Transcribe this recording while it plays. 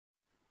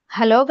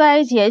Hello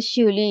guys, yes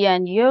Shuli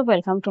and you're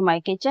welcome to my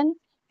kitchen.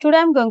 Today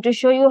I'm going to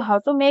show you how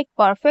to make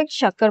perfect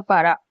shakkar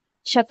para.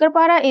 Shakkar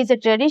para is a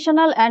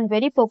traditional and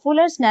very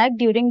popular snack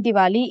during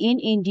Diwali in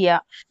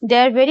India. They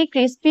are very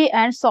crispy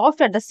and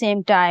soft at the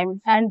same time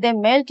and they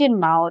melt in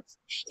mouth.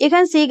 You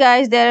can see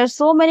guys there are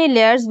so many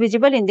layers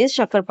visible in this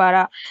shakkar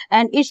para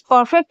and it's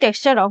perfect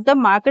texture of the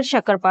market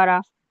shakkar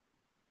para.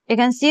 You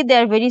can see they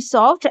are very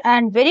soft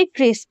and very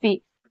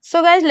crispy.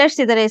 So guys let's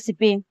see the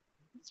recipe.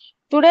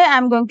 Today I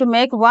am going to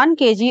make 1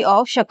 kg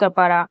of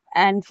shakarpara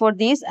and for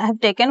this I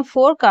have taken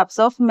 4 cups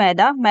of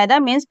maida.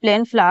 Maida means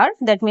plain flour,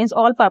 that means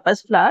all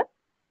purpose flour.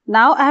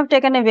 Now I have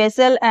taken a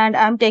vessel and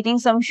I am taking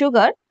some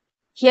sugar.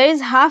 Here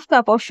is half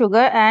cup of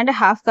sugar and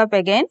half cup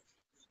again.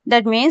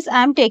 That means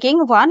I am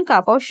taking 1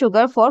 cup of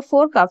sugar for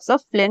 4 cups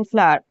of plain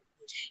flour.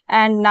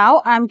 And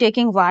now I am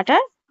taking water.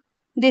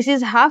 This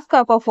is half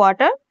cup of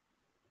water.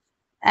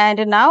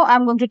 And now I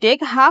am going to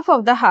take half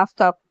of the half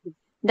cup.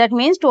 That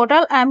means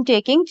total I am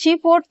taking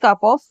 3/4 cup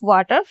of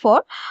water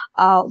for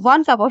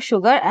 1 cup of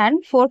sugar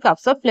and 4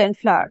 cups of plain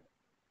flour.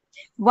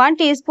 1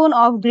 teaspoon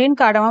of green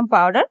cardamom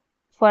powder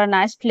for a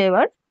nice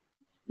flavor.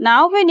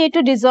 Now we need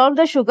to dissolve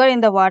the sugar in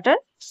the water.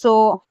 So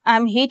I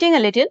am heating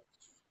a little.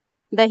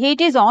 The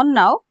heat is on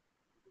now.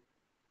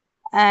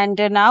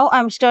 And now I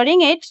am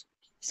stirring it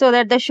so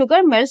that the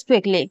sugar melts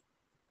quickly.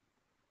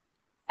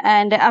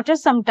 And after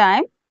some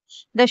time,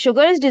 the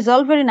sugar is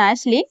dissolved very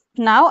nicely.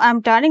 Now I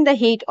am turning the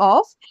heat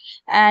off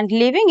and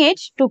leaving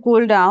it to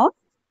cool down.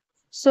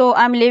 So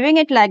I'm leaving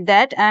it like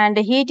that and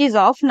the heat is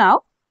off now.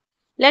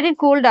 Let it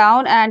cool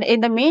down and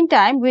in the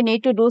meantime we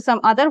need to do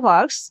some other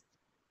works.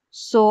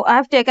 So I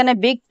have taken a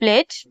big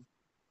plate.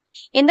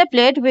 In the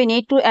plate we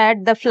need to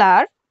add the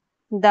flour,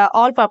 the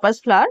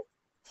all-purpose flour.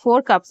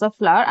 4 cups of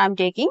flour I'm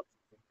taking.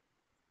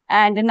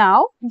 And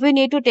now we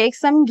need to take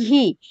some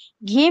ghee.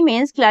 Ghee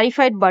means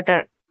clarified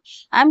butter.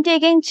 I'm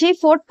taking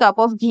 3/4 cup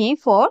of ghee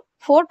for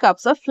 4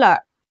 cups of flour.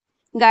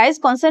 Guys,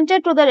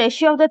 concentrate to the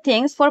ratio of the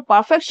things for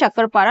perfect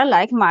shakkar para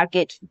like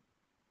market.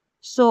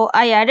 So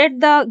I added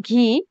the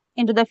ghee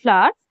into the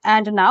flour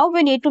and now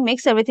we need to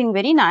mix everything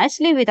very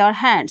nicely with our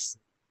hands.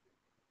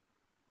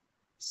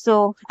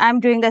 So I'm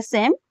doing the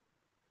same.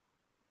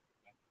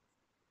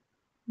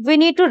 We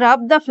need to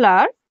rub the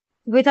flour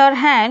with our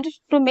hand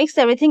to mix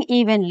everything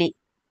evenly.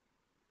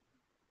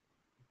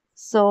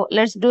 So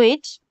let's do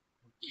it.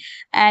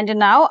 And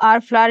now our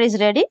flour is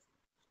ready.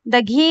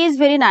 The ghee is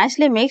very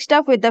nicely mixed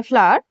up with the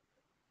flour.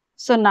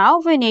 So now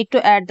we need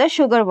to add the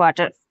sugar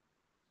water.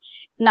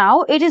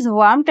 Now it is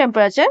warm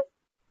temperature.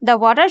 The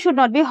water should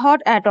not be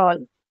hot at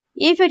all.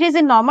 If it is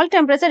in normal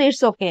temperature,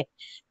 it's okay.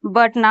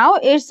 But now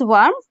it's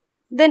warm,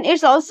 then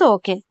it's also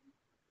okay.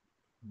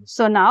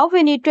 So now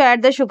we need to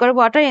add the sugar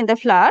water in the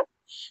flour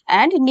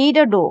and knead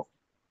a dough.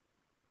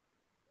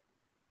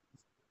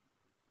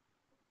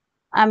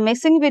 I'm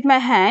mixing with my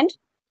hand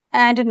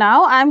and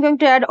now I'm going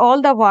to add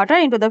all the water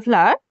into the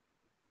flour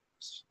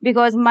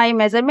because my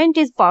measurement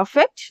is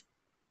perfect.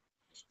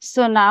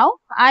 So now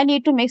I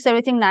need to mix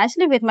everything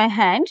nicely with my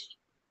hand.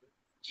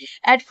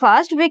 At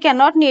first, we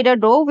cannot knead a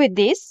dough with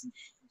this.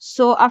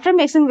 So after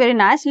mixing very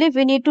nicely,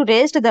 we need to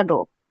rest the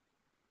dough.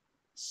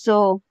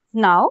 So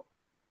now,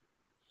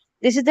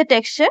 this is the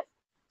texture.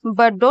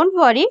 But don't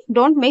worry,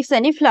 don't mix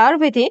any flour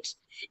with it.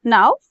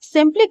 Now,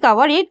 simply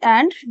cover it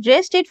and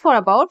rest it for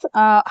about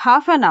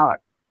half an hour.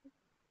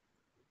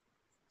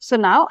 So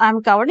now,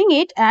 I'm covering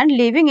it and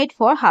leaving it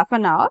for half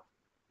an hour.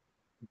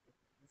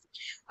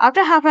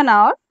 After half an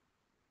hour,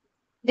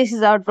 this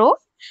is our dough.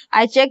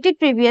 I checked it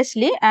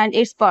previously and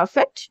it's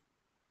perfect.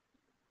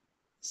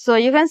 So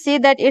you can see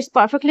that it's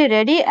perfectly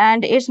ready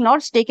and it's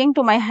not sticking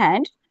to my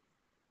hand.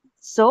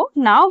 So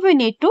now we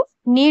need to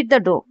knead the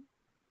dough.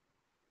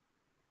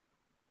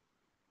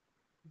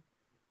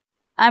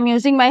 I'm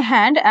using my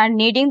hand and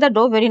kneading the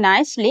dough very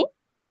nicely.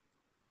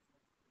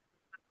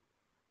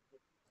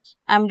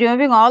 I'm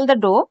removing all the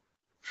dough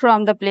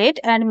from the plate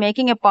and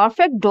making a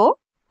perfect dough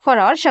for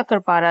our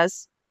shakkar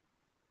paras.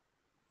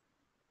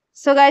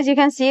 So guys, you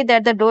can see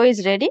that the dough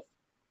is ready.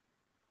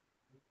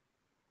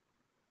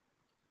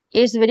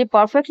 It's very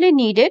perfectly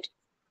kneaded.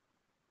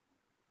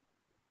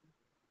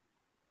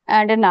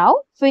 And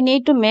now we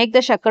need to make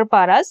the shakkar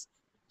paras.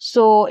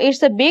 So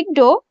it's a big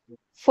dough.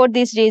 For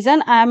this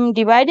reason, I am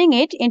dividing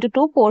it into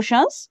 2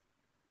 portions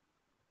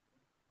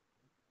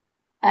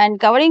and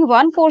covering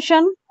one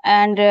portion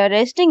and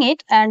resting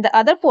it, and the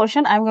other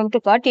portion I am going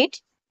to cut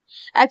it.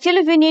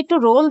 Actually, we need to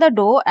roll the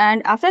dough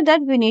and after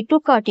that we need to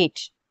cut it.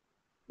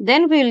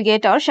 Then we will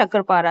get our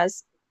shakkar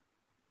paras.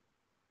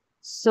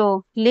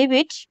 So leave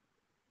it,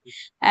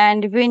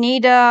 and we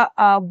need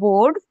a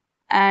board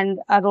and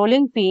a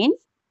rolling pin.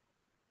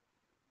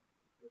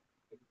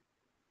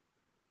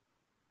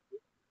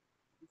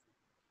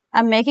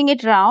 I'm making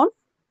it round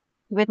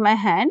with my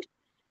hand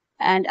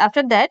and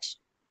after that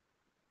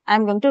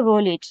I'm going to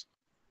roll it.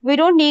 We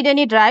don't need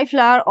any dry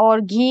flour or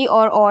ghee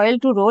or oil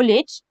to roll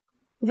it.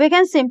 We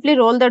can simply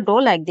roll the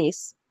dough like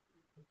this.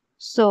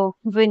 So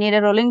we need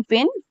a rolling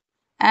pin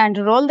and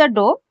roll the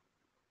dough.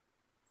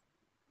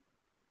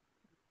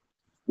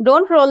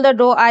 Don't roll the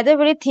dough either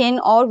very thin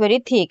or very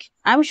thick.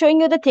 I'm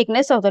showing you the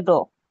thickness of the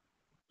dough.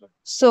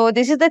 So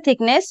this is the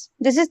thickness.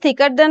 This is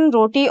thicker than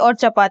roti or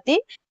chapati,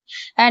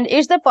 and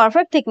it's the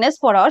perfect thickness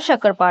for our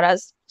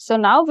shakarparas. So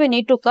now we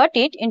need to cut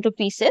it into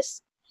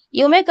pieces.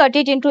 You may cut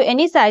it into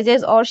any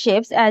sizes or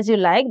shapes as you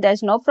like.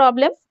 There's no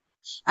problem.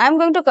 I'm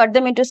going to cut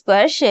them into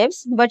square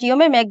shapes, but you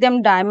may make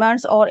them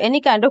diamonds or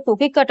any kind of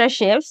cookie cutter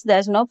shapes.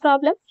 There's no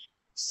problem.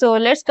 So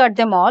let's cut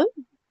them all.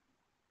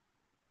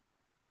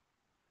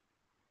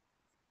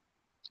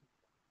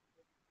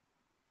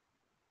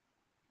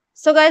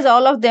 So guys,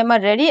 all of them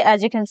are ready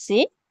as you can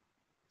see.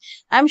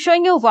 I'm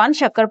showing you one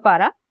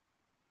shakarpara.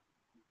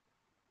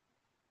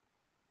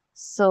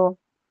 So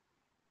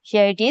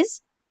here it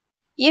is.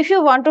 If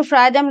you want to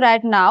fry them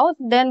right now,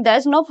 then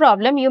there's no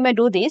problem. You may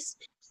do this.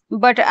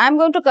 But I'm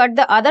going to cut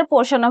the other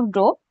portion of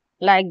dough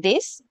like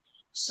this.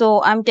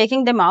 So I'm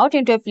taking them out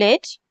into a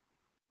plate.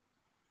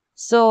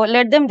 So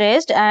let them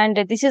rest,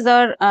 and this is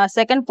our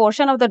second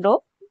portion of the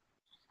dough.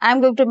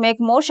 I'm going to make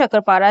more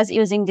shakarparas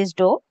using this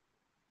dough.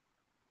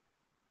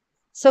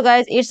 So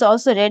guys, it's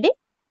also ready.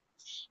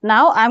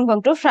 Now I'm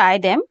going to fry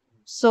them.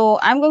 So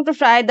I'm going to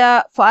fry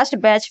the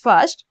first batch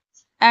first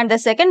and the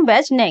second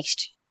batch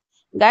next.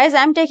 Guys,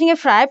 I'm taking a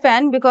fry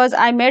pan because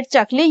I made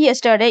chakli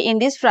yesterday in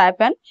this fry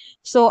pan.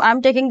 So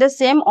I'm taking the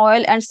same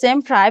oil and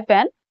same fry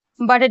pan,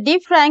 but a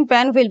deep frying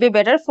pan will be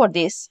better for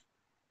this.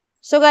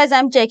 So guys,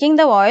 I'm checking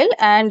the oil,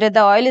 and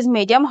the oil is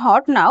medium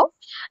hot now,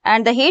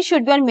 and the heat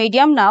should be on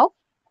medium now.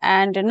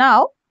 And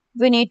now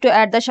we need to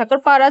add the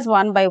shakarparas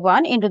one by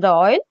one into the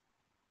oil.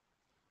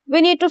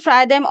 We need to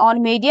fry them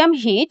on medium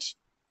heat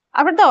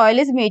after the oil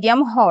is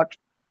medium hot.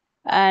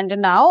 And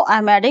now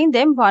I'm adding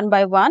them one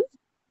by one.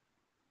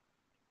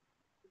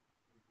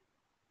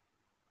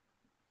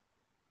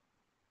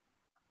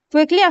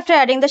 Quickly after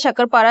adding the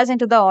shakarparas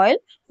into the oil,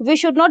 we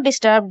should not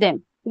disturb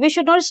them. We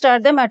should not stir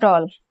them at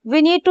all.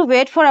 We need to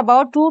wait for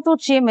about 2 to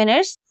 3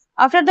 minutes.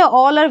 After the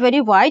all are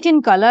very white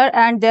in color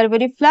and they are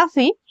very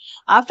fluffy,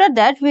 after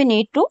that we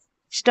need to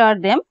stir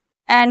them,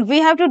 and we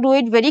have to do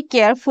it very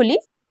carefully.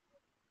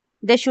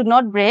 They should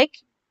not break.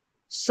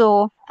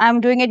 So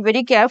I'm doing it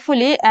very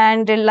carefully,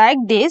 and like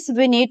this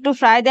we need to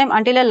fry them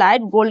until a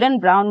light golden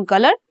brown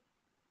color.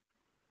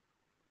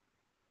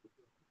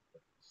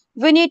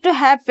 We need to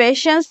have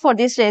patience for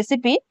this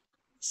recipe.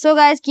 So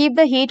guys, keep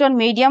the heat on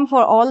medium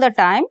for all the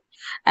time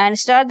and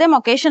stir them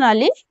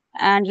occasionally,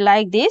 and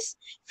like this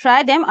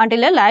fry them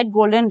until a light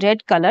golden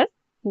red color,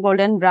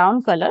 golden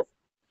brown color,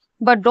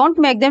 but don't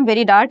make them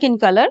very dark in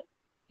color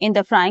in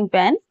the frying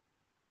pan.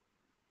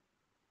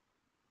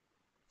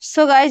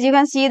 So guys, you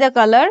can see the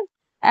color,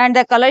 and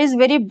the color is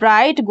very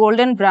bright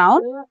golden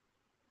brown.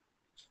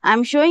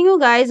 I'm showing you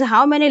guys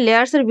how many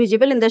layers are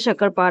visible in the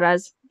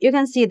shakarparas. You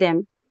can see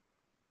them.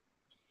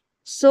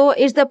 So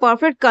it's the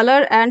perfect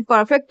color and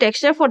perfect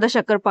texture for the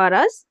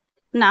shakarparas.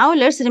 Now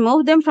let's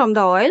remove them from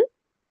the oil.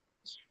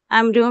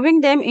 I'm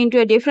removing them into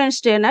a different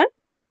strainer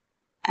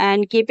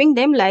and keeping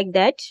them like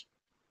that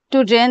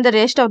to drain the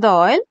rest of the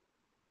oil.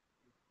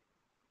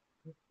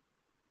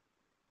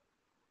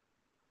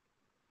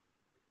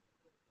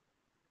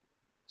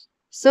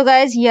 So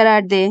guys, here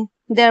are they.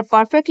 They are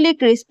perfectly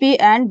crispy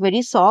and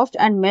very soft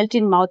and melt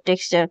in mouth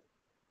texture.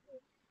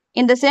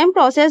 In the same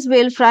process,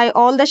 we'll fry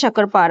all the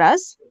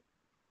shakarparas.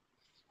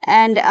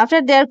 And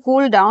after they are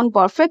cooled down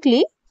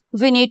perfectly,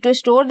 we need to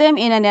store them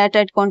in an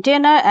airtight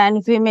container,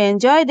 and we may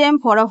enjoy them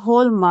for a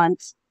whole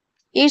month.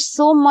 It's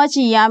so much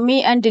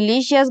yummy and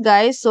delicious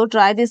guys, so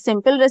try this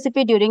simple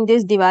recipe during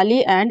this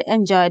Diwali and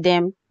enjoy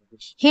them.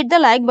 Hit the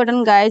like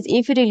button guys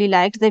if you really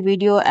liked the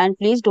video, and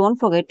please don't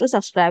forget to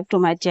subscribe to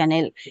my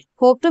channel.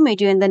 Hope to meet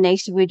you in the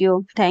next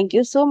video. Thank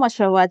you so much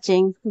for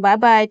watching. Bye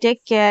bye,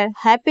 take care.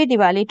 Happy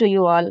Diwali to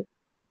you all.